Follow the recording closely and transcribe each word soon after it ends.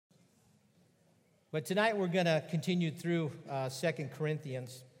But tonight we're going to continue through 2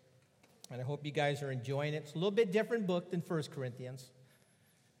 Corinthians, and I hope you guys are enjoying it. It's a little bit different book than 1 Corinthians,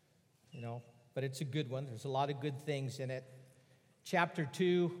 but it's a good one. There's a lot of good things in it. Chapter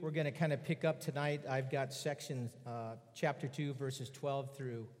 2, we're going to kind of pick up tonight. I've got sections, chapter 2, verses 12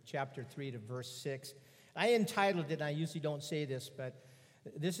 through chapter 3 to verse 6. I entitled it, and I usually don't say this, but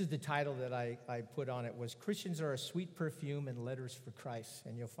this is the title that I put on it, was Christians Are a Sweet Perfume and Letters for Christ,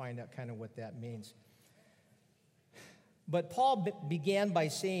 and you'll find out kind of what that means. But Paul began by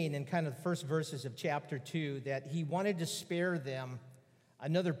saying in kind of the first verses of chapter 2 that he wanted to spare them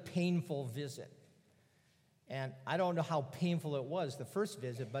another painful visit. And I don't know how painful it was the first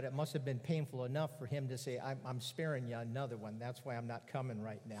visit, but it must have been painful enough for him to say, I'm sparing you another one. That's why I'm not coming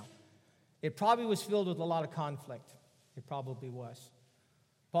right now. It probably was filled with a lot of conflict. It probably was.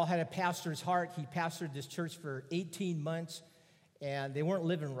 Paul had a pastor's heart. He pastored this church for 18 months, and they weren't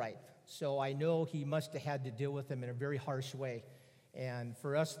living right. So I know he must have had to deal with them in a very harsh way. And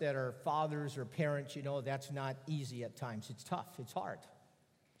for us that are fathers or parents, that's not easy at times. It's tough. It's hard.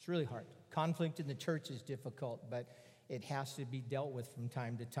 It's really hard. Conflict in the church is difficult, but it has to be dealt with from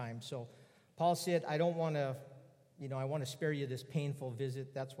time to time. So Paul said, I don't want to, I want to spare you this painful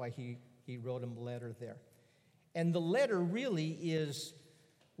visit. That's why he wrote him a letter there. And the letter really is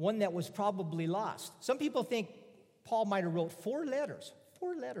one that was probably lost. Some people think Paul might have wrote four letters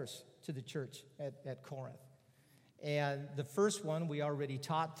to the church at Corinth. And the first one we already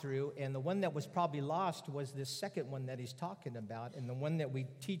taught through, and the one that was probably lost was this second one that he's talking about, and the one that we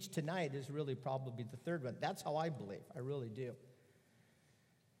teach tonight is really probably the third one. That's how I believe. I really do.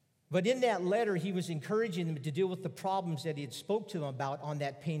 But in that letter, he was encouraging them to deal with the problems that he had spoke to them about on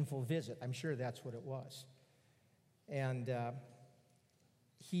that painful visit. I'm sure that's what it was. And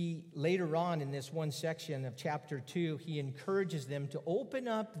he, later on in this one section of chapter 2, he encourages them to open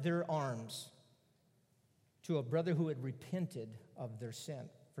up their arms to a brother who had repented of their sin.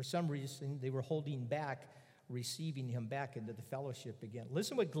 For some reason, they were holding back receiving him back into the fellowship again.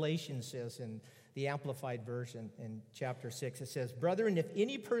 Listen what Galatians says in the Amplified Version in chapter 6. It says, Brethren, if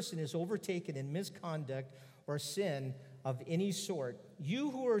any person is overtaken in misconduct or sin of any sort,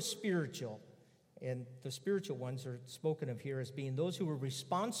 you who are spiritual, and the spiritual ones are spoken of here as being those who are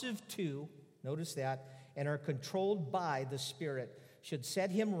responsive to, notice that, and are controlled by the Spirit, should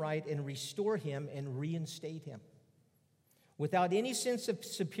set him right and restore him and reinstate him. Without any sense of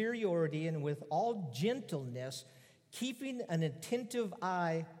superiority and with all gentleness, keeping an attentive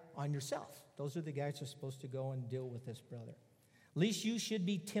eye on yourself. Those are the guys who are supposed to go and deal with this brother. Least you should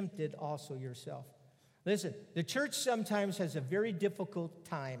be tempted also yourself. Listen, the church sometimes has a very difficult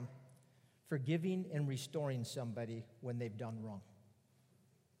time forgiving and restoring somebody when they've done wrong.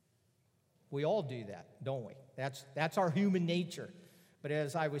 We all do that, don't we? That's our human nature. But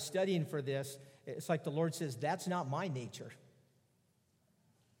as I was studying for this, it's like the Lord says, that's not my nature.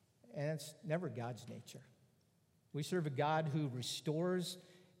 And it's never God's nature. We serve a God who restores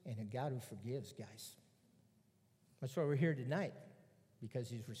and a God who forgives, guys. That's why we're here tonight, because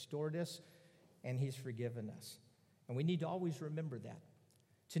he's restored us and he's forgiven us. And we need to always remember that.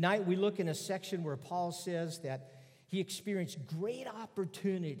 Tonight we look in a section where Paul says that he experienced great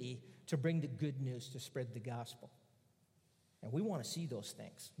opportunity to bring the good news, to spread the gospel. And we want to see those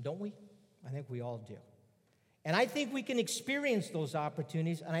things, don't we? I think we all do. And I think we can experience those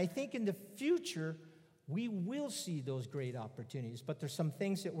opportunities, and I think in the future we will see those great opportunities, but there's some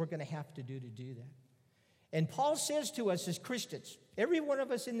things that we're going to have to do that. And Paul says to us as Christians, every one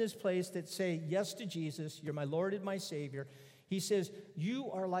of us in this place that say yes to Jesus, you're my Lord and my Savior, he says, you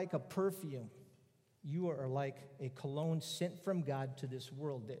are like a perfume. You are like a cologne sent from God to this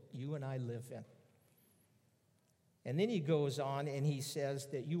world that you and I live in. And then he goes on and he says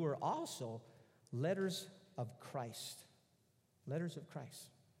that you are also letters of Christ. Letters of Christ.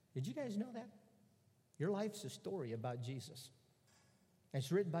 Did you guys know that? Your life's a story about Jesus. And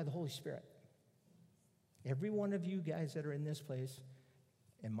it's written by the Holy Spirit. Every one of you guys that are in this place,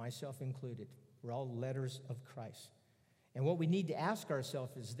 and myself included, we're all letters of Christ. And what we need to ask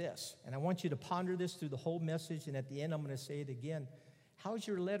ourselves is this, and I want you to ponder this through the whole message, and at the end I'm going to say it again. How's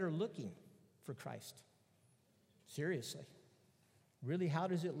your letter looking for Christ? Seriously. Really, how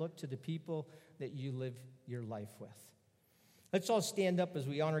does it look to the people that you live your life with? Let's all stand up as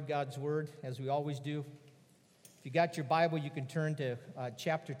we honor God's word, as we always do. If you got your Bible, you can turn to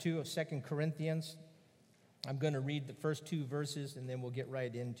chapter 2 of 2 Corinthians. I'm going to read the first two verses, and then we'll get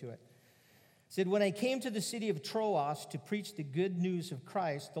right into it. It said, when I came to the city of Troas to preach the good news of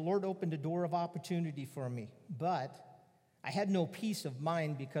Christ, the Lord opened a door of opportunity for me. But I had no peace of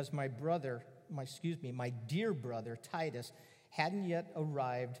mind because my dear brother Titus hadn't yet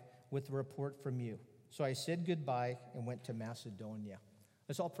arrived with a report from you. So I said goodbye and went to Macedonia.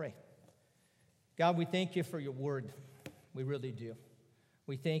 Let's all pray. God, we thank you for your word. We really do.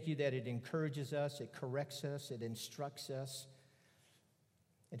 We thank you that it encourages us, it corrects us, it instructs us.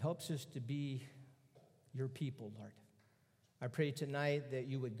 It helps us to be your people, Lord. I pray tonight that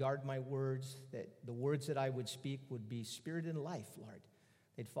you would guard my words, that the words that I would speak would be spirit and life, Lord.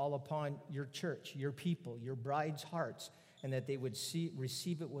 They'd fall upon your church, your people, your bride's hearts, and that they would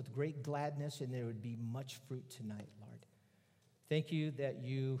receive it with great gladness, and there would be much fruit tonight, Lord. Thank you that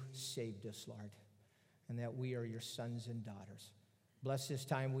you saved us, Lord, and that we are your sons and daughters. Bless this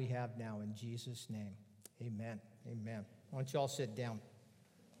time we have now in Jesus' name. Amen. Amen. Why don't you all sit down?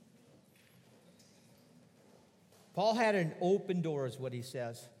 Paul had an open door, is what he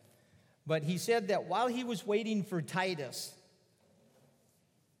says. But he said that while he was waiting for Titus,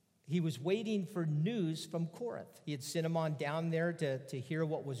 he was waiting for news from Corinth. He had sent him on down there to hear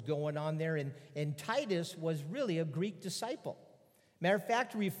what was going on there. And Titus was really a Greek disciple. Matter of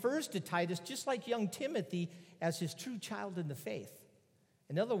fact, he refers to Titus, just like young Timothy, as his true child in the faith.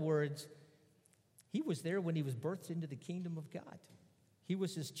 In other words, he was there when he was birthed into the kingdom of God. He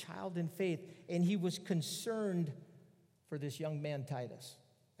was his child in faith, and he was concerned for this young man, Titus.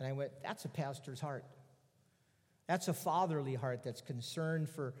 And I went, that's a pastor's heart. That's a fatherly heart that's concerned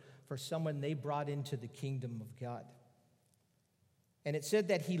for someone they brought into the kingdom of God. And it said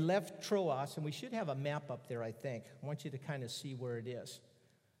that he left Troas, and we should have a map up there, I think. I want you to kind of see where it is.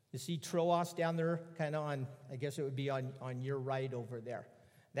 You see Troas down there, kind of on, I guess it would be on your right over there.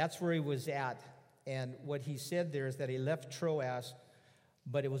 That's where he was at. And what he said there is that he left Troas,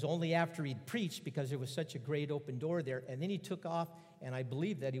 but it was only after he'd preached because there was such a great open door there. And then he took off, and I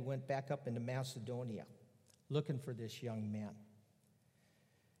believe that he went back up into Macedonia looking for this young man.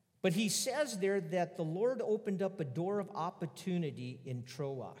 But he says there that the Lord opened up a door of opportunity in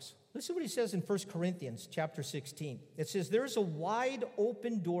Troas. Listen to what he says in 1 Corinthians chapter 16. It says, there's a wide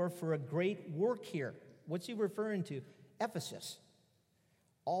open door for a great work here. What's he referring to? Ephesus.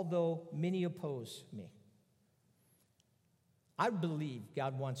 Although many oppose me. I believe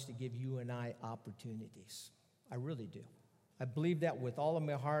God wants to give you and I opportunities. I really do. I believe that with all of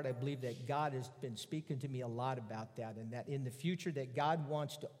my heart. I believe that God has been speaking to me a lot about that, and that in the future that God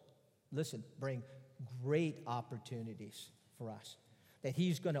wants to, bring great opportunities for us. That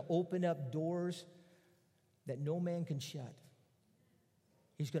he's going to open up doors that no man can shut.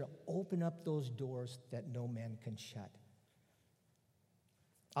 He's going to open up those doors that no man can shut.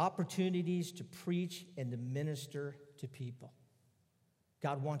 Opportunities to preach and to minister to people.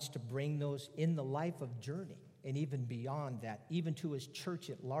 God wants to bring those in the life of Journey and even beyond that. Even to his church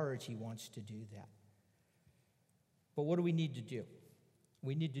at large, he wants to do that. But what do we need to do?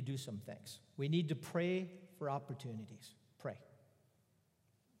 We need to do some things. We need to pray for opportunities. Pray.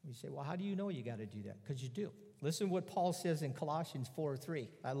 You say, well, how do you know you got to do that? Because you do. Listen to what Paul says in Colossians 4:3.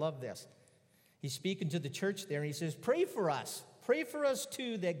 I love this. He's speaking to the church there, and he says, pray for us. Pray for us,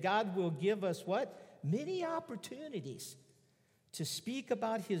 too, that God will give us what? Many opportunities to speak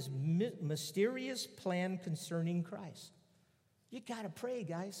about his mysterious plan concerning Christ. You got to pray,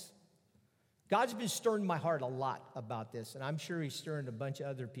 guys. God's been stirring my heart a lot about this, and I'm sure he's stirring a bunch of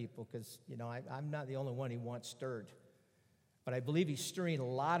other people because, I'm not the only one he wants stirred. But I believe he's stirring a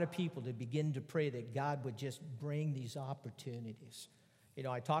lot of people to begin to pray that God would just bring these opportunities.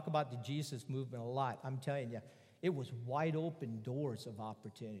 I talk about the Jesus movement a lot. I'm telling you, it was wide open doors of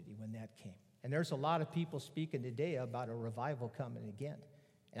opportunity when that came. And there's a lot of people speaking today about a revival coming again.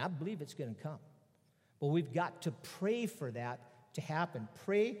 And I believe it's going to come. But we've got to pray for that to happen.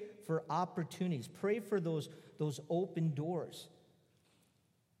 Pray for opportunities. Pray for those open doors.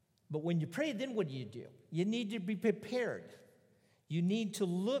 But when you pray, then what do? You need to be prepared. You need to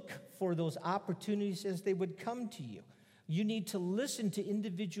look for those opportunities as they would come to you. You need to listen to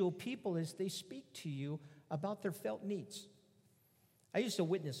individual people as they speak to you about their felt needs. I used to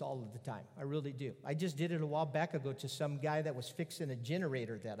witness all of the time. I really do. I just did it a while back ago to some guy that was fixing a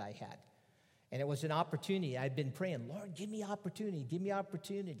generator that I had. And it was an opportunity. I'd been praying, Lord, give me opportunity, give me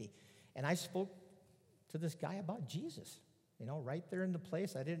opportunity. And I spoke to this guy about Jesus, right there in the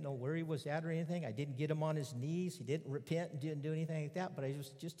place. I didn't know where he was at or anything. I didn't get him on his knees. He didn't repent and didn't do anything like that. But I was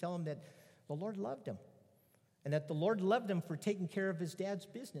just telling him that the Lord loved him. And that the Lord loved him for taking care of his dad's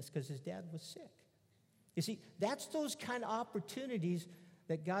business because his dad was sick. You see, that's those kind of opportunities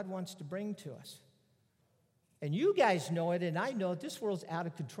that God wants to bring to us. And you guys know it, and I know it. This world's out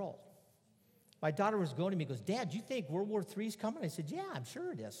of control. My daughter was going to me and goes, Dad, do you think World War III is coming? I said, yeah, I'm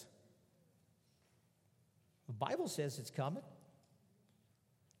sure it is. The Bible says it's coming.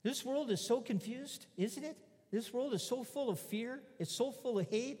 This world is so confused, isn't it? This world is so full of fear. It's so full of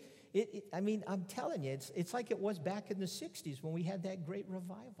hate. I mean, I'm telling you, it's like it was back in the 60s when we had that great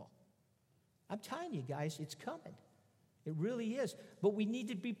revival. I'm telling you guys, it's coming. It really is. But we need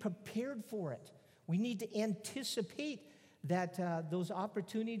to be prepared for it. We need to anticipate that those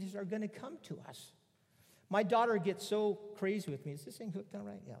opportunities are going to come to us. My daughter gets so crazy with me. Is this thing hooked on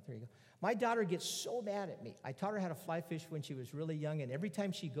right? Yeah, there you go. My daughter gets so mad at me. I taught her how to fly fish when she was really young, and every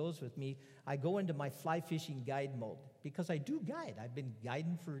time she goes with me, I go into my fly fishing guide mode because I do guide. I've been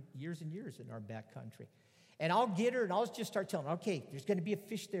guiding for years and years in our backcountry. And I'll get her, and I'll just start telling her, okay, there's going to be a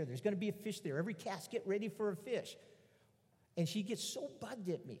fish there. There's going to be a fish there. Every cast, get ready for a fish. And she gets so bugged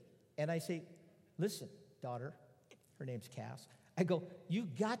at me. And I say, listen, daughter, her name's Cass. I go, you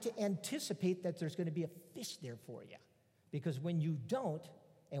got to anticipate that there's going to be a fish there for you. Because when you don't,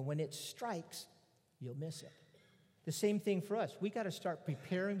 and when it strikes, you'll miss it. The same thing for us. We got to start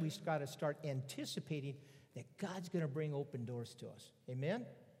preparing. We got to start anticipating that God's going to bring open doors to us. Amen?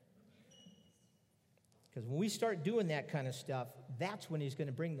 Because when we start doing that kind of stuff, that's when he's going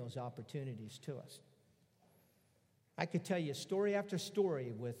to bring those opportunities to us. I could tell you story after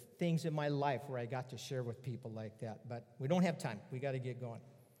story with things in my life where I got to share with people like that, but we don't have time. We got to get going.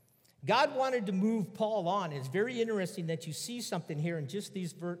 God wanted to move Paul on. It's very interesting that you see something here in just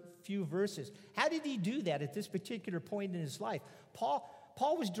these few verses. How did he do that at this particular point in his life? Paul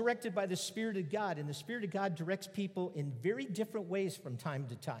was directed by the Spirit of God, and the Spirit of God directs people in very different ways from time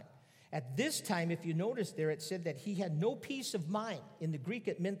to time. At this time, if you notice there, it said that he had no peace of mind. In the Greek,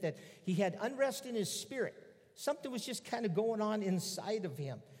 it meant that he had unrest in his spirit. Something was just kind of going on inside of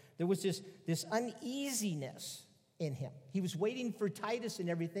him. There was this uneasiness in him. He was waiting for Titus and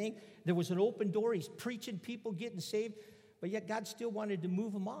everything. There was an open door. He's preaching, people getting saved, but yet God still wanted to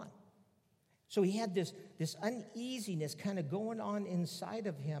move him on. So he had this uneasiness kind of going on inside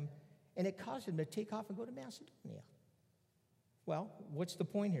of him, and it caused him to take off and go to Macedonia. Well, what's the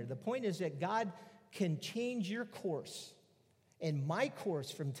point here? The point is that God can change your course and my course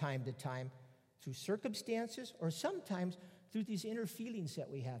from time to time through circumstances or sometimes through these inner feelings that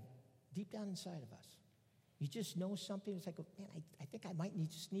we have deep down inside of us. You just know something. It's like, man, I think I might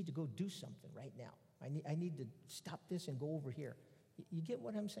just need to go do something right now. I need to stop this and go over here. You get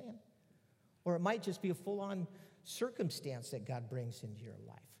what I'm saying? Or it might just be a full-on circumstance that God brings into your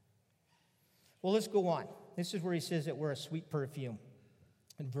life. Well, let's go on. This is where he says that we're a sweet perfume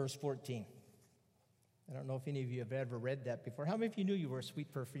in verse 14. I don't know if any of you have ever read that before. How many of you knew you were a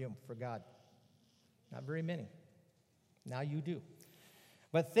sweet perfume for God? Not very many. Now you do.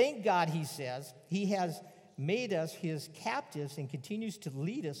 But thank God, he says, he has made us his captives and continues to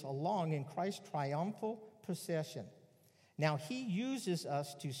lead us along in Christ's triumphal procession. Now he uses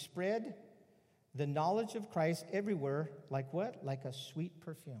us to spread the knowledge of Christ everywhere, like what? Like a sweet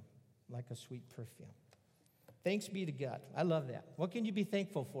perfume. Like a sweet perfume. Thanks be to God. I love that. What can you be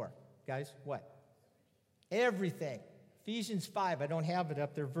thankful for, guys? What? Everything. Ephesians 5, I don't have it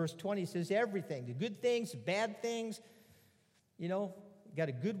up there. Verse 20 says everything. The good things, bad things. You know, got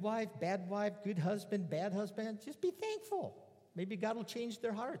a good wife, good husband, bad husband. Just be thankful. Maybe God will change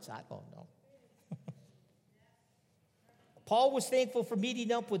their hearts. I don't know. Paul was thankful for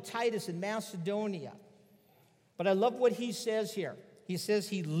meeting up with Titus in Macedonia. But I love what he says here. He says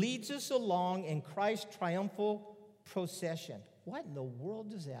he leads us along in Christ's triumphal procession. What in the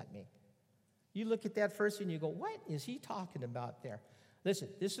world does that mean? You look at that first and you go, what is he talking about there? Listen,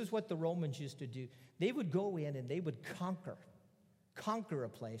 this is what the Romans used to do. They would go in and they would conquer a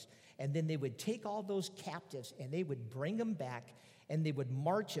place, and then they would take all those captives and they would bring them back and they would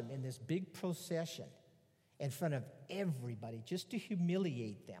march them in this big procession in front of everybody just to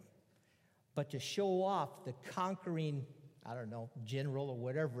humiliate them, but to show off the conquering, I don't know, general or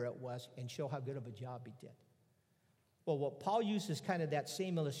whatever it was, and show how good of a job he did. Well, what Paul uses kind of that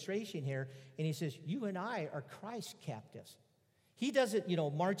same illustration here, and he says, you and I are Christ's captives. He doesn't,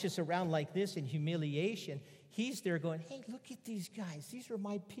 march us around like this in humiliation. He's there going, hey, look at these guys. These are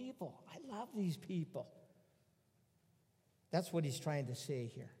my people. I love these people. That's what he's trying to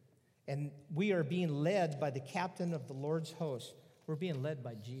say here. And we are being led by the captain of the Lord's host. We're being led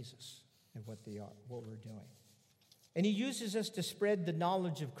by Jesus and what we're doing. And he uses us to spread the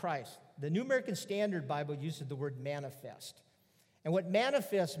knowledge of Christ. The New American Standard Bible uses the word manifest. And what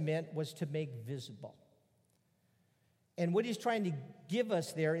manifest meant was to make visible. And what he's trying to give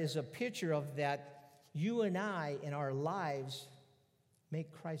us there is a picture of that you and I in our lives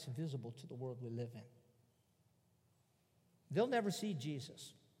make Christ visible to the world we live in. They'll never see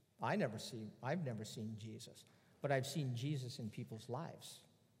Jesus. I've never seen Jesus. But I've seen Jesus in people's lives.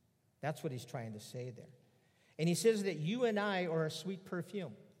 That's what he's trying to say there. And he says that you and I are a sweet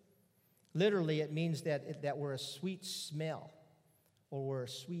perfume. Literally, it means that we're a sweet smell. or a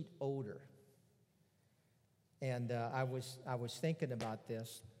sweet odor. And I was thinking about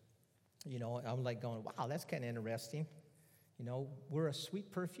this, I'm like going, wow, that's kind of interesting. We're a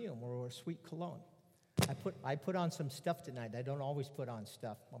sweet perfume, or we're a sweet cologne. I put on some stuff tonight. I don't always put on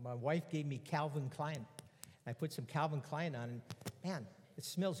stuff. Well, my wife gave me Calvin Klein. I put some Calvin Klein on, and man, it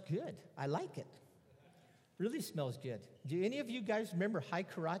smells good. I like it. Really smells good. Do any of you guys remember High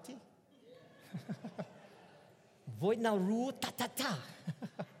Karate? Voitnaru ta-ta-ta.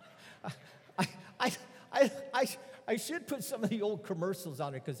 I should put some of the old commercials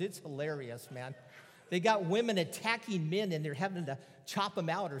on it because it's hilarious, man. They got women attacking men and they're having to chop them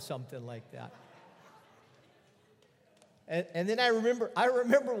out or something like that. And then I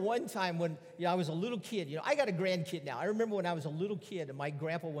remember one time when I was a little kid. I got a grandkid now. I remember when I was a little kid and my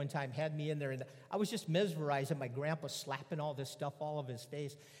grandpa one time had me in there and I was just mesmerized at my grandpa slapping all this stuff all over his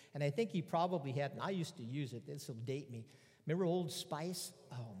face. And I think he probably had, and I used to use it. This will date me. Remember Old Spice?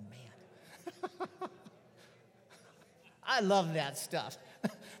 Oh, man. I love that stuff.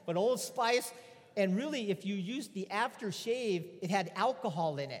 But Old Spice, and really if you used the aftershave, it had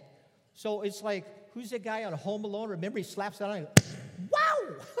alcohol in it. So it's like, who's that guy on Home Alone? Remember, he slaps it on and goes,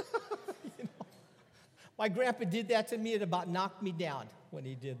 wow! My grandpa did that to me. It about knocked me down when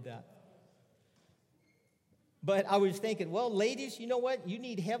he did that. But I was thinking, well, ladies, you know what? You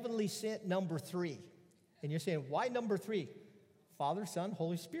need heavenly scent number 3. And you're saying, why number 3? Father, Son,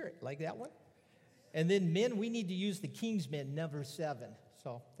 Holy Spirit. Like that one? And then men, we need to use the Kingsmen number 7.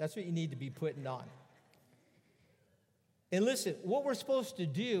 So that's what you need to be putting on. And listen, what we're supposed to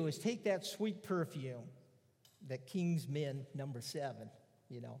do is take that sweet perfume, that Kingsmen number 7,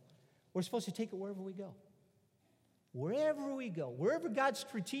 We're supposed to take it wherever we go. Wherever we go, wherever God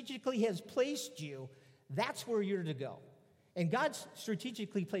strategically has placed you, that's where you're to go. And God's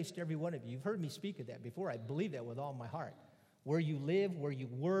strategically placed every one of you. You've heard me speak of that before. I believe that with all my heart. Where you live, where you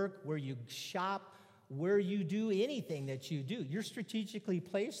work, where you shop, where you do anything that you do, you're strategically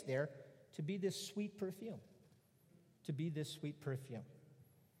placed there to be this sweet perfume. To be this sweet perfume.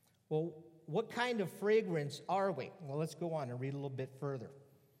 Well, what kind of fragrance are we? Well, let's go on and read a little bit further.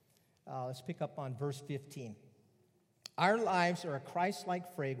 Let's pick up on verse 15. Our lives are a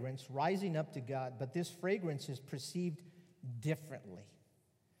Christ-like fragrance rising up to God, but this fragrance is perceived differently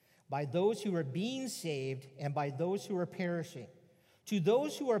by those who are being saved and by those who are perishing. To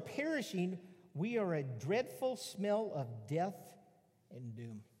those who are perishing, we are a dreadful smell of death and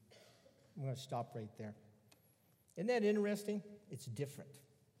doom. I'm going to stop right there. Isn't that interesting? It's different.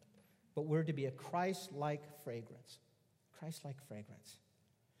 But we're to be a Christ-like fragrance. Christ-like fragrance.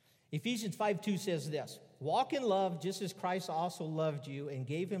 Ephesians 5:2 says this, walk in love just as Christ also loved you and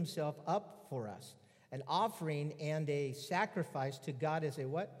gave himself up for us, an offering and a sacrifice to God as a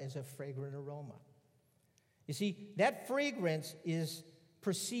what? As a fragrant aroma. You see, that fragrance is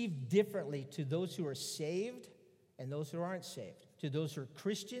perceived differently to those who are saved and those who aren't saved, to those who are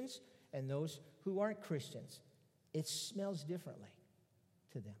Christians and those who aren't Christians. It smells differently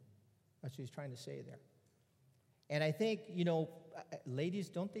to them. That's what he's trying to say there. And I think, ladies,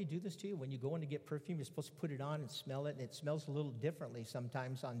 don't they do this to you? When you go in to get perfume, you're supposed to put it on and smell it, and it smells a little differently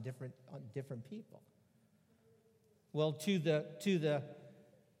sometimes on different people. Well, to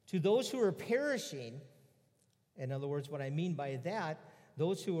those who are perishing, in other words, what I mean by that,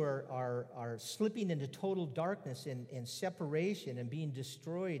 those who are slipping into total darkness and separation and being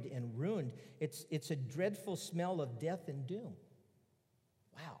destroyed and ruined, it's a dreadful smell of death and doom.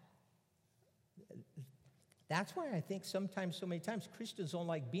 Wow. That's why I think sometimes, so many times, Christians don't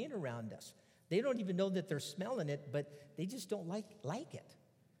like being around us. They don't even know that they're smelling it, but they just don't like it.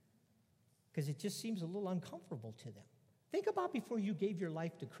 Because it just seems a little uncomfortable to them. Think about before you gave your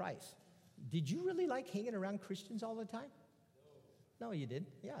life to Christ. Did you really like hanging around Christians all the time? No, you didn't.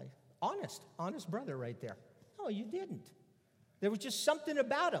 Yeah, honest brother right there. No, you didn't. There was just something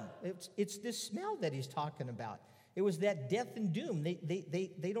about him. It's this smell that he's talking about. It was that death and doom.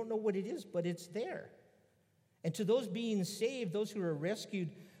 They don't know what it is, but it's there. And to those being saved, those who are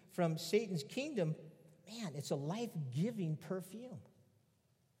rescued from Satan's kingdom, man, it's a life-giving perfume.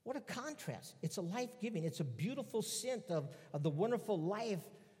 What a contrast. It's a life-giving. It's a beautiful scent of the wonderful life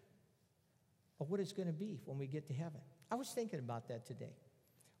of what it's going to be when we get to heaven. I was thinking about that today.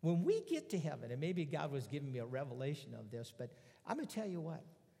 When we get to heaven, and maybe God was giving me a revelation of this, but I'm going to tell you what.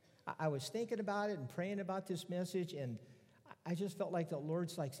 I was thinking about it and praying about this message, and I just felt like the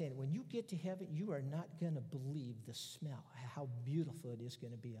Lord's like saying, when you get to heaven, you are not going to believe the smell, how beautiful it is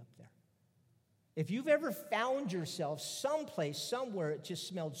going to be up there. If you've ever found yourself someplace, somewhere, it just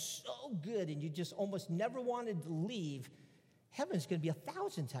smelled so good and you just almost never wanted to leave, heaven's going to be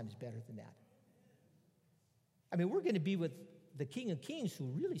 1,000 times better than that. I mean, we're going to be with the King of Kings who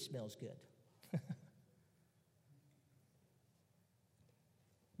really smells good.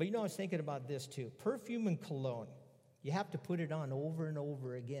 But I was thinking about this too. Perfume and cologne, you have to put it on over and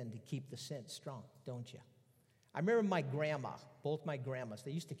over again to keep the scent strong, don't you? I remember my grandma, both my grandmas,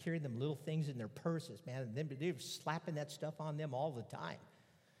 they used to carry them little things in their purses, man, and they were slapping that stuff on them all the time.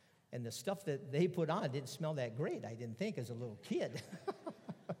 And the stuff that they put on didn't smell that great, I didn't think, as a little kid.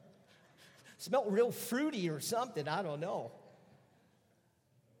 Smelled real fruity or something, I don't know.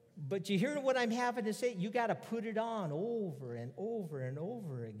 But you hear what I'm having to say? You got to put it on over and over and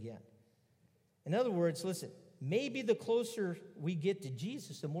over again. In other words, listen, maybe the closer we get to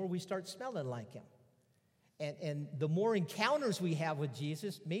Jesus, the more we start smelling like him. And the more encounters we have with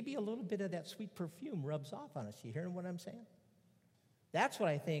Jesus, maybe a little bit of that sweet perfume rubs off on us. You hearing what I'm saying? That's what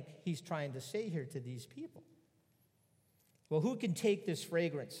I think he's trying to say here to these people. Well, who can take this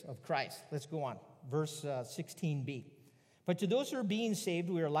fragrance of Christ? Let's go on. Verse 16b. But to those who are being saved,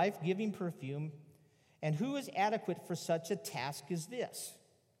 we are life-giving perfume. And who is adequate for such a task as this?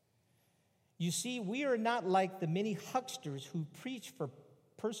 You see, we are not like the many hucksters who preach for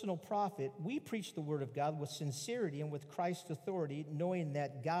personal profit. We preach the word of God with sincerity and with Christ's authority, knowing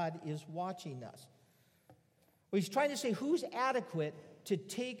that God is watching us. Well, he's trying to say who's adequate to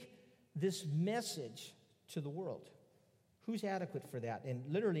take this message to the world. Who's adequate for that? And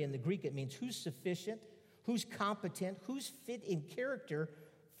literally in the Greek, it means who's sufficient, who's competent, who's fit in character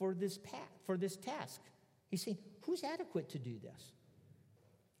for this task. He's saying, who's adequate to do this?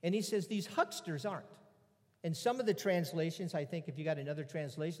 And he says these hucksters aren't. In some of the translations, I think if you got another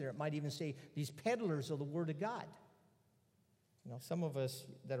translation there, it might even say these peddlers of the Word of God. Some of us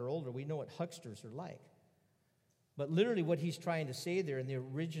that are older, we know what hucksters are like. But literally what he's trying to say there in the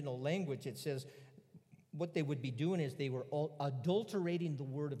original language, it says what they would be doing is they were adulterating the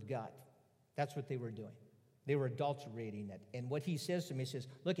Word of God. That's what they were doing. They were adulterating it. And what he says to me, he says,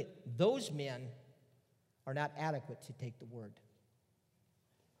 look, those men are not adequate to take the Word.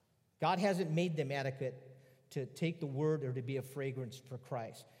 God hasn't made them adequate to take the word or to be a fragrance for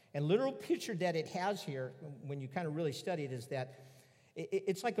Christ. And literal picture that it has here, when you kind of really study it, is that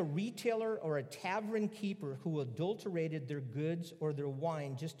it's like a retailer or a tavern keeper who adulterated their goods or their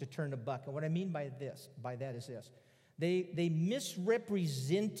wine just to turn a buck. And what I mean by that is this. They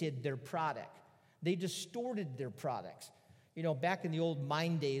misrepresented their product. They distorted their products. Back in the old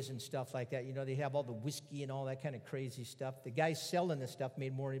mine days and stuff like that, they have all the whiskey and all that kind of crazy stuff. The guys selling the stuff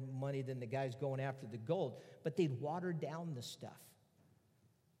made more money than the guys going after the gold, but they'd water down the stuff.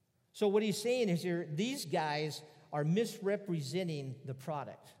 So what he's saying is here, these guys are misrepresenting the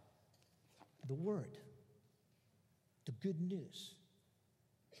product, the word, the good news,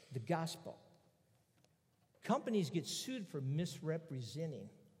 the gospel. Companies get sued for misrepresenting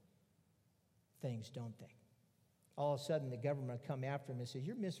things, don't they? All of a sudden, the government come after him and says,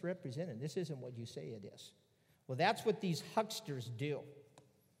 you're misrepresenting. This isn't what you say it is. Well, that's what these hucksters do.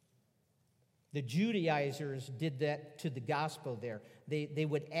 The Judaizers did that to the gospel there. They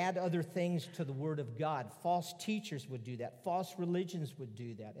would add other things to the word of God. False teachers would do that. False religions would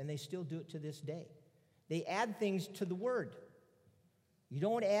do that. And they still do it to this day. They add things to the word. You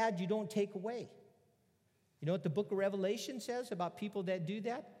don't add, you don't take away. You know what the book of Revelation says about people that do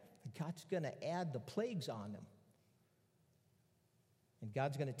that? God's going to add the plagues on them. And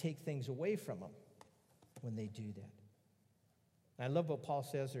God's going to take things away from them when they do that. And I love what Paul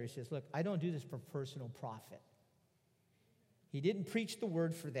says there. He says, look, I don't do this for personal profit. He didn't preach the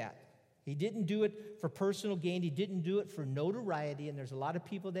word for that. He didn't do it for personal gain. He didn't do it for notoriety. And there's a lot of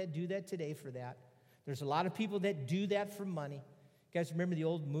people that do that today for that. There's a lot of people that do that for money. You guys remember the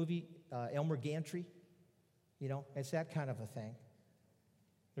old movie, Elmer Gantry? It's that kind of a thing.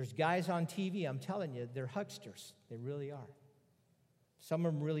 There's guys on TV, I'm telling you, they're hucksters. They really are. Some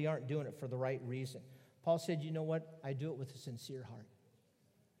of them really aren't doing it for the right reason. Paul said, you know what? I do it with a sincere heart.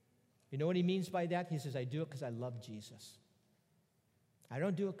 You know what he means by that? He says, I do it because I love Jesus. I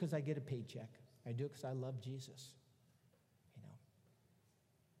don't do it because I get a paycheck. I do it because I love Jesus.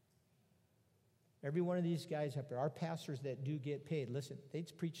 Every one of these guys up there, our pastors that do get paid, listen, they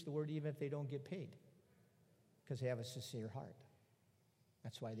preach the word even if they don't get paid because they have a sincere heart.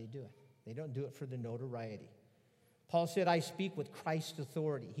 That's why they do it. They don't do it for the notoriety. Paul said, I speak with Christ's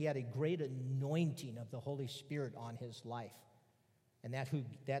authority. He had a great anointing of the Holy Spirit on his life. And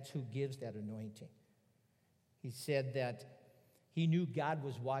that's who gives that anointing. He said that he knew God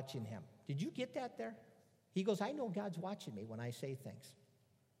was watching him. Did you get that there? He goes, I know God's watching me when I say things.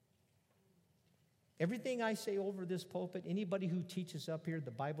 Everything I say over this pulpit, anybody who teaches up here,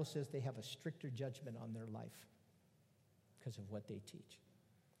 the Bible says they have a stricter judgment on their life because of what they teach.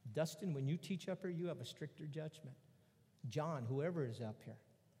 Dustin, when you teach up here, you have a stricter judgment. John, whoever is up here,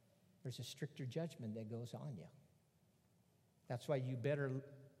 there's a stricter judgment that goes on you. That's why you better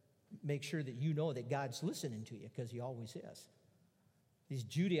make sure that you know that God's listening to you, because he always is. These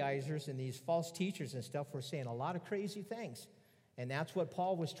Judaizers and these false teachers and stuff were saying a lot of crazy things. And that's what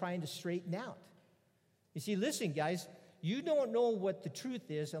Paul was trying to straighten out. You see, listen, guys, you don't know what the truth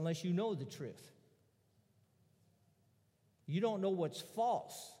is unless you know the truth. You don't know what's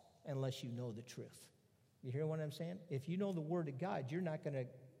false unless you know the truth. You hear what I'm saying? If you know the Word of God, you're not going to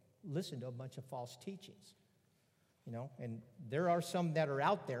listen to a bunch of false teachings. You know, and there are some that are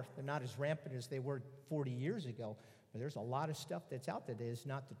out there. They're not as rampant as they were 40 years ago, but there's a lot of stuff that's out there that is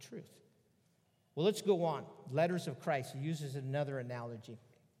not the truth. Well, let's go on. Letters of Christ. He uses another analogy.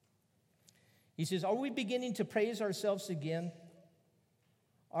 He says, are we beginning to praise ourselves again?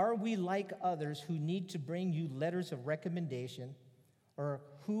 Are we like others who need to bring you letters of recommendation, or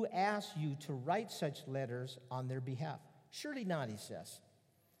who ask you to write such letters on their behalf? Surely not, he says.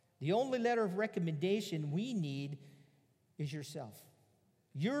 The only letter of recommendation we need is yourself.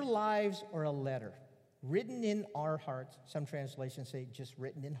 Your lives are a letter written in our hearts. Some translations say just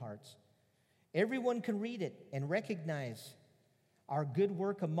written in hearts. Everyone can read it and recognize our good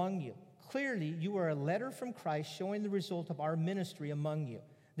work among you. Clearly, you are a letter from Christ showing the result of our ministry among you.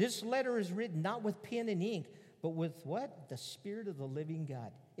 This letter is written not with pen and ink, but with what? The Spirit of the living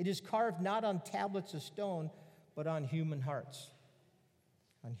God. It is carved not on tablets of stone, but on human hearts.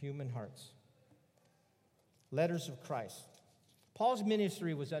 On human hearts. Letters of Christ. Paul's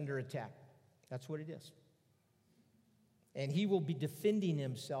ministry was under attack. That's what it is. And he will be defending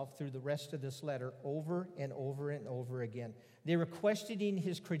himself through the rest of this letter over and over and over again. They were questioning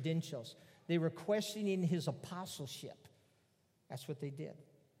his credentials. They were questioning his apostleship. That's what they did.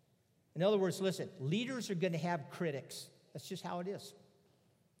 In other words, listen, leaders are going to have critics. That's just how it is.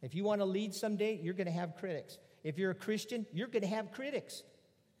 If you want to lead someday, you're going to have critics. If you're a Christian, you're going to have critics.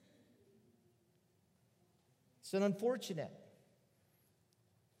 It's unfortunate.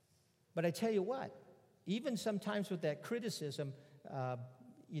 But I tell you what, even sometimes with that criticism,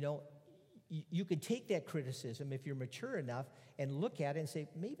 you can take that criticism if you're mature enough and look at it and say,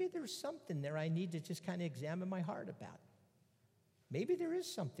 maybe there's something there I need to just kind of examine my heart about. Maybe there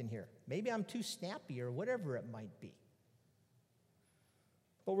is something here. Maybe I'm too snappy or whatever it might be.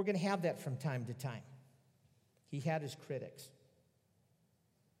 But we're going to have that from time to time. He had his critics.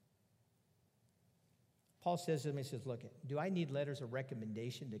 Paul says to him, he says, look, do I need letters of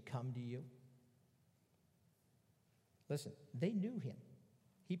recommendation to come to you? Listen, they knew him.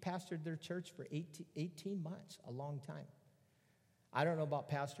 He pastored their church for 18 months, a long time. I don't know about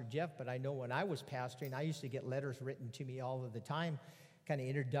Pastor Jeff, but I know when I was pastoring, I used to get letters written to me all of the time, kind of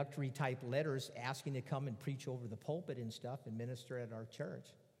introductory type letters asking to come and preach over the pulpit and stuff and minister at our church.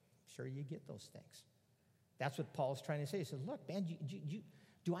 I'm sure you get those things. That's what Paul's trying to say. He says, look, man,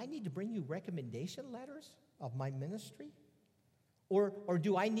 do I need to bring you recommendation letters of my ministry? Or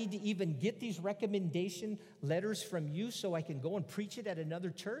do I need to even get these recommendation letters from you so I can go and preach it at another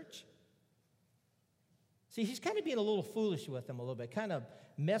church? See, he's kind of being a little foolish with them a little bit, kind of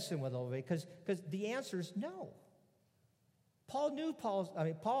messing with them a little bit, because the answer is no.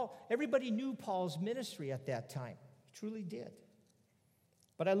 Everybody knew Paul's ministry at that time. He truly did.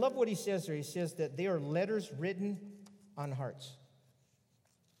 But I love what he says there. He says that they are letters written on hearts.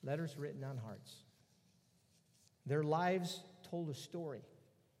 Letters written on hearts. Their lives told a story.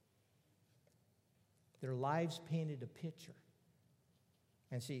 Their lives painted a picture.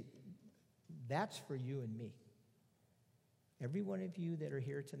 And see, that's for you and me. Every one of you that are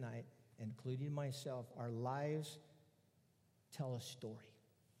here tonight, including myself, our lives tell a story.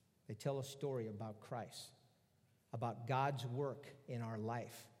 They tell a story about Christ, about God's work in our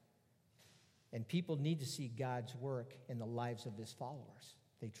life. And people need to see God's work in the lives of his followers.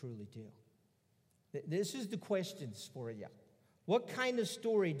 They truly do. This is the questions for you. What kind of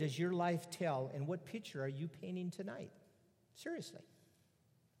story does your life tell, and what picture are you painting tonight? Seriously.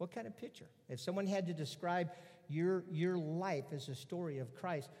 What kind of picture? If someone had to describe your life as a story of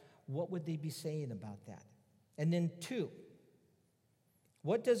Christ, what would they be saying about that? And then 2,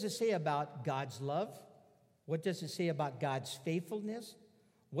 what does it say about God's love? What does it say about God's faithfulness?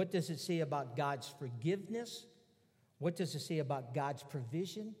 What does it say about God's forgiveness? What does it say about God's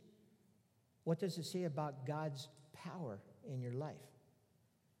provision? What does it say about God's power in your life?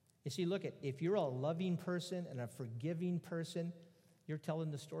 You see, look, if you're a loving person and a forgiving person, you're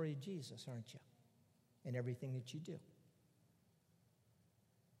telling the story of Jesus, aren't you? In everything that you do.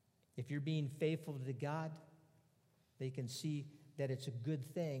 If you're being faithful to God, they can see that it's a good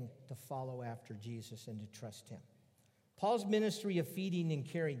thing to follow after Jesus and to trust him. Paul's ministry of feeding and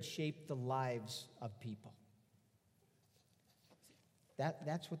caring shaped the lives of people.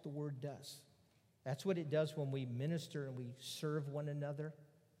 That's what the Word does. That's what it does when we minister and we serve one another,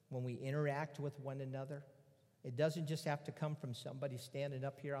 when we interact with one another. It doesn't just have to come from somebody standing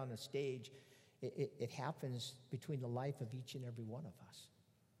up here on the stage. It happens between the life of each and every one of us.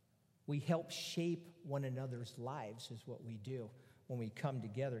 We help shape one another's lives is what we do when we come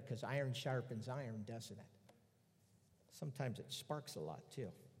together, because iron sharpens iron, doesn't it? Sometimes it sparks a lot, too.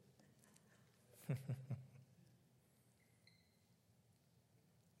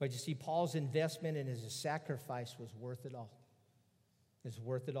 But you see, Paul's investment and his sacrifice was worth it all. It's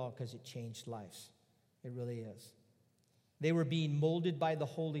worth it all because it changed lives. It really is. They were being molded by the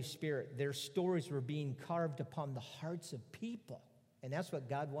Holy Spirit. Their stories were being carved upon the hearts of people. And that's what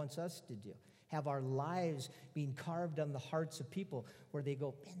God wants us to do. Have our lives being carved on the hearts of people where they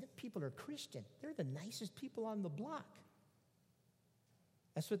go, man, the people are Christian. They're the nicest people on the block.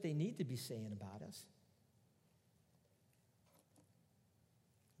 That's what they need to be saying about us.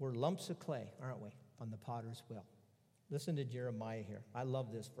 We're lumps of clay, aren't we, on the potter's wheel? Listen to Jeremiah here. I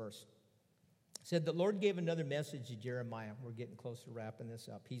love this verse. It said, the Lord gave another message to Jeremiah. We're getting close to wrapping this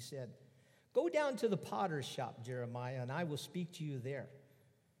up. He said, go down to the potter's shop, Jeremiah, and I will speak to you there.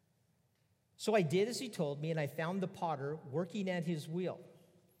 So I did as he told me, and I found the potter working at his wheel.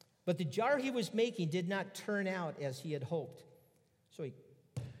 But the jar he was making did not turn out as he had hoped. So he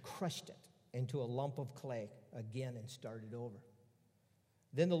crushed it into a lump of clay again and started over.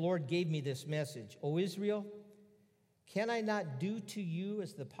 Then the Lord gave me this message. O Israel, can I not do to you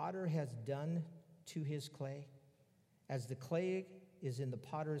as the potter has done to his clay? As the clay is in the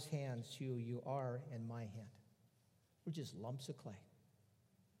potter's hands, so you are in my hand. We're just lumps of clay.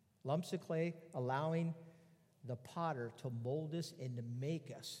 Lumps of clay allowing the potter to mold us and to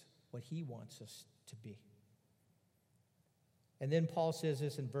make us what he wants us to be. And then Paul says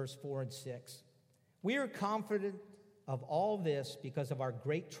this in verse 4 and 6. We are confident of all this because of our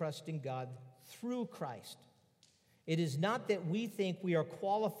great trust in God through Christ. It is not that we think we are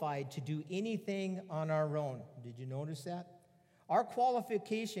qualified to do anything on our own. Did you notice that? Our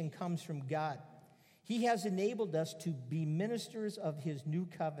qualification comes from God. He has enabled us to be ministers of his new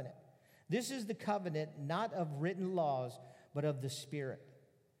covenant. This is the covenant not of written laws, but of the Spirit.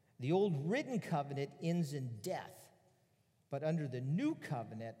 The old written covenant ends in death, but under the new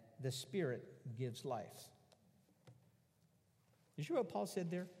covenant, the Spirit gives life. You sure what Paul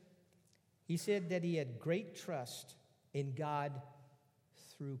said there? He said that he had great trust in God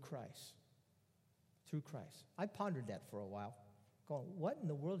through Christ. Through Christ. I pondered that for a while, going, what in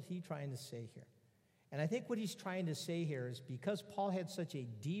the world is he trying to say here? And I think what he's trying to say here is because Paul had such a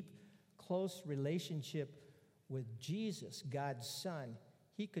deep, close relationship with Jesus, God's Son,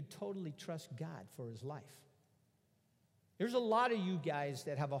 he could totally trust God for his life. There's a lot of you guys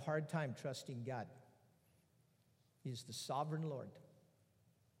that have a hard time trusting God. He's the sovereign Lord.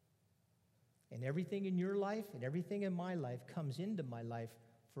 And everything in your life and everything in my life comes into my life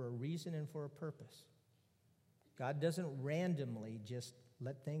for a reason and for a purpose. God doesn't randomly just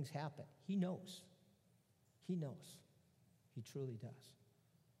let things happen. He knows. He knows. He truly does.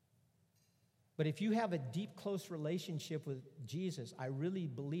 But if you have a deep, close relationship with Jesus, I really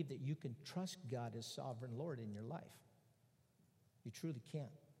believe that you can trust God as sovereign Lord in your life. You truly can.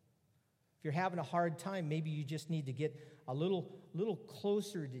 If you're having a hard time, maybe you just need to get a little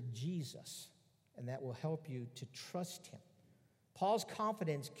closer to Jesus, and that will help you to trust him. Paul's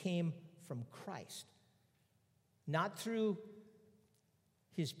confidence came from Christ, not through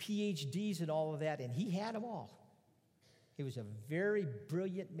his PhDs and all of that, and he had them all. He was a very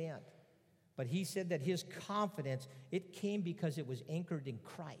brilliant man, but he said that his confidence, it came because it was anchored in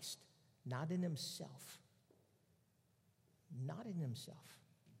Christ, not in himself. Not in himself.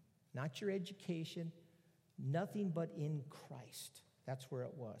 Not your education, nothing but in Christ. That's where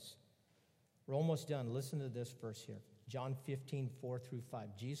it was. We're almost done. Listen to this verse here. John 15, 4 through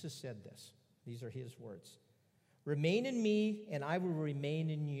 5. Jesus said this. These are his words. Remain in me, and I will remain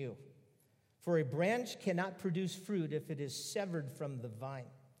in you. For a branch cannot produce fruit if it is severed from the vine.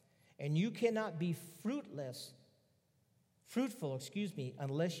 And you cannot be fruitful,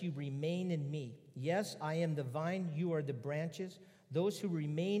 unless you remain in me. Yes, I am the vine, you are the branches. Those who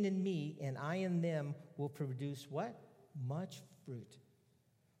remain in me and I in them will produce what? Much fruit.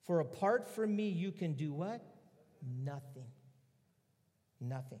 For apart from me, you can do what? Nothing.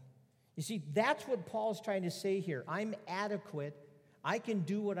 Nothing. You see, that's what Paul's trying to say here. I'm adequate. I can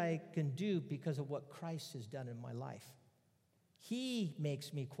do what I can do because of what Christ has done in my life. He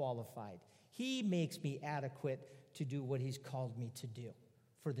makes me qualified. He makes me adequate to do what he's called me to do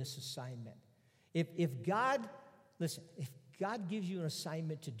for this assignment. If God gives you an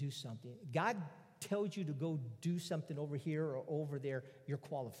assignment to do something, God tells you to go do something over here or over there, you're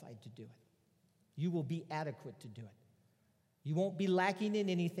qualified to do it. You will be adequate to do it. You won't be lacking in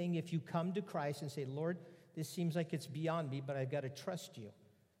anything if you come to Christ and say, Lord, this seems like it's beyond me, but I've got to trust you.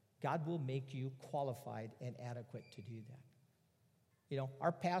 God will make you qualified and adequate to do that. You know,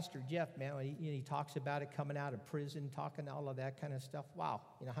 our pastor, Jeff, man, he talks about it coming out of prison, talking all of that kind of stuff. Wow.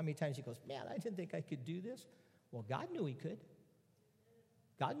 You know, how many times he goes, man, I didn't think I could do this. Well, God knew he could.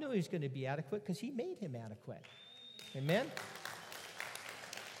 God knew he was going to be adequate because he made him adequate. Amen?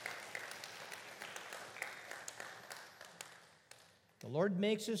 The Lord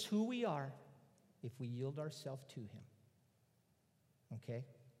makes us who we are if we yield ourselves to him. Okay?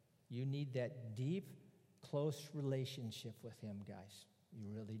 You need that deep, close relationship with him, guys. You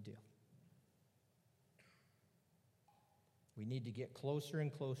really do. We need to get closer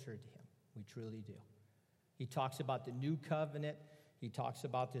and closer to him. We truly do. He talks about the new covenant. He talks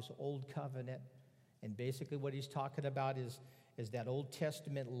about this old covenant. And basically what he's talking about is that Old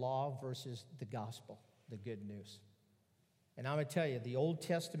Testament law versus the gospel, the good news. And I'm going to tell you, the Old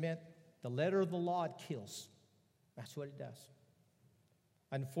Testament, the letter of the law, it kills. That's what it does.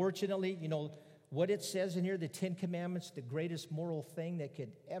 Unfortunately, you know, what it says in here, the Ten Commandments, the greatest moral thing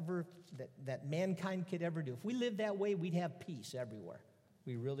that mankind could ever do. If we lived that way, we'd have peace everywhere.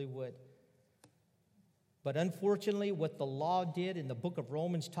 We really would. But unfortunately, what the law did, and the book of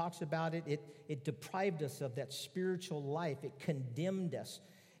Romans talks about it, it deprived us of that spiritual life. It condemned us.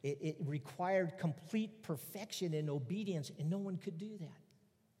 It required complete perfection and obedience, and no one could do that.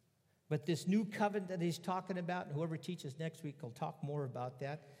 But this new covenant that he's talking about, and whoever teaches next week will talk more about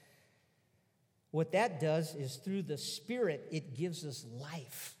that. What that does is through the Spirit, it gives us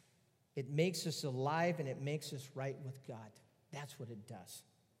life. It makes us alive, and it makes us right with God. That's what it does.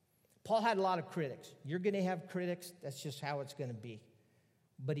 Paul had a lot of critics. You're going to have critics. That's just how it's going to be.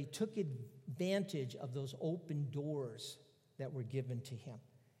 But he took advantage of those open doors that were given to him.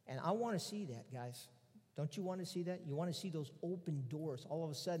 And I want to see that, guys. Don't you want to see that? You want to see those open doors. All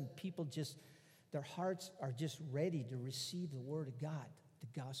of a sudden, people just, their hearts are just ready to receive the word of God,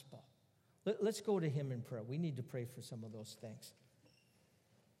 the gospel. Let's go to him in prayer. We need to pray for some of those things.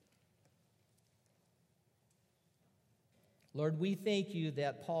 Lord, we thank you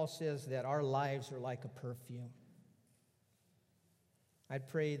that Paul says that our lives are like a perfume. I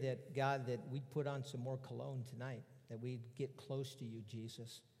pray that, God, that we'd put on some more cologne tonight, that we'd get close to you,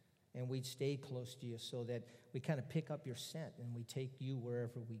 Jesus, and we'd stay close to you so that we kind of pick up your scent and we take you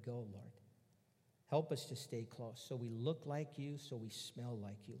wherever we go, Lord. Help us to stay close so we look like you, so we smell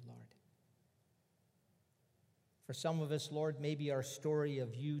like you, Lord. For some of us, Lord, maybe our story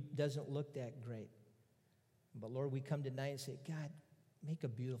of you doesn't look that great. But Lord, we come tonight and say, God, make a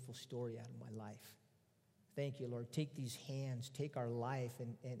beautiful story out of my life. Thank you, Lord. Take these hands, take our life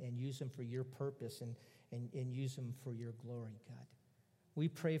and use them for your purpose and use them for your glory, God. We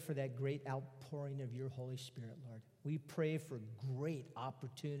pray for that great outpouring of your Holy Spirit, Lord. We pray for great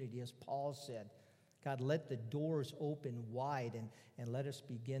opportunity, as Paul said. God, let the doors open wide and let us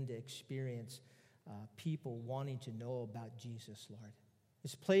begin to experience people wanting to know about Jesus, Lord.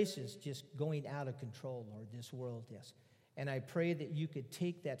 This place is just going out of control, Lord, this world is. And I pray that you could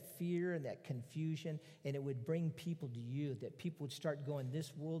take that fear and that confusion and it would bring people to you, that people would start going,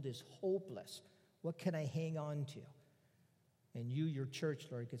 this world is hopeless. What can I hang on to? And you, your church,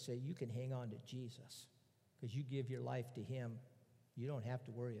 Lord, could say, you can hang on to Jesus because you give your life to him. You don't have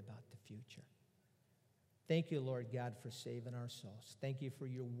to worry about the future. Thank you, Lord God, for saving our souls. Thank you for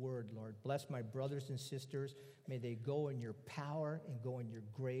your word, Lord. Bless my brothers and sisters. May they go in your power and go in your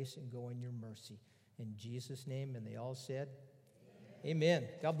grace and go in your mercy. In Jesus' name, and they all said, Amen.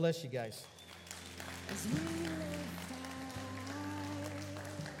 God bless you guys.